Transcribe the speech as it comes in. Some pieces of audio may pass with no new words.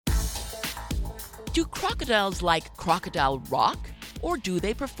Do crocodiles like Crocodile Rock, or do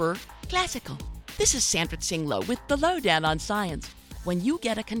they prefer classical? This is Sandra Tsing Loh with the Loh Down on Science. When you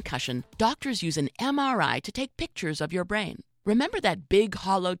get a concussion, doctors use an MRI to take pictures of your brain. Remember that big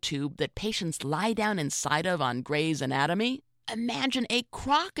hollow tube that patients lie down inside of on Grey's Anatomy? Imagine a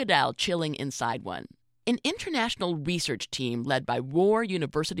crocodile chilling inside one. An international research team led by Ruhr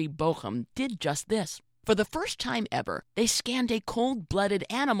University Bochum did just this. For the first time ever, they scanned a cold-blooded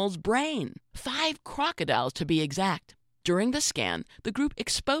animal's brain. 5 crocodiles to be exact. During the scan, the group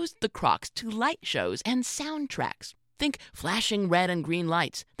exposed the crocs to light shows and soundtracks. Think flashing red and green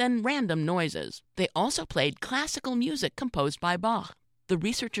lights, then random noises. They also played classical music composed by Bach. The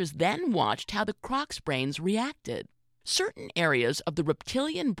researchers then watched how the crocs' brains reacted. Certain areas of the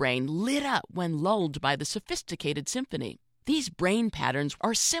reptilian brain lit up when lulled by the sophisticated symphony. These brain patterns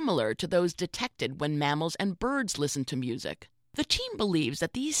are similar to those detected when mammals and birds listen to music. The team believes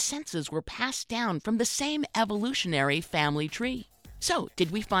that these senses were passed down from the same evolutionary family tree. So, did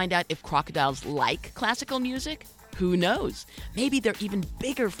we find out if crocodiles like classical music? Who knows? Maybe they're even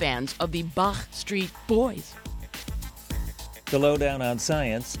bigger fans of the Bach Street Boys. The Loh Down on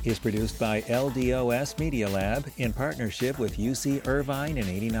Science is produced by LDOS Media Lab in partnership with UC Irvine and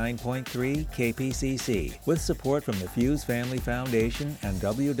 89.3 KPCC, with support from the Fuse Family Foundation and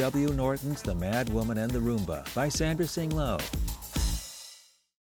W.W. Norton's The Mad Woman and the Roomba by Sandra Tsing Loh.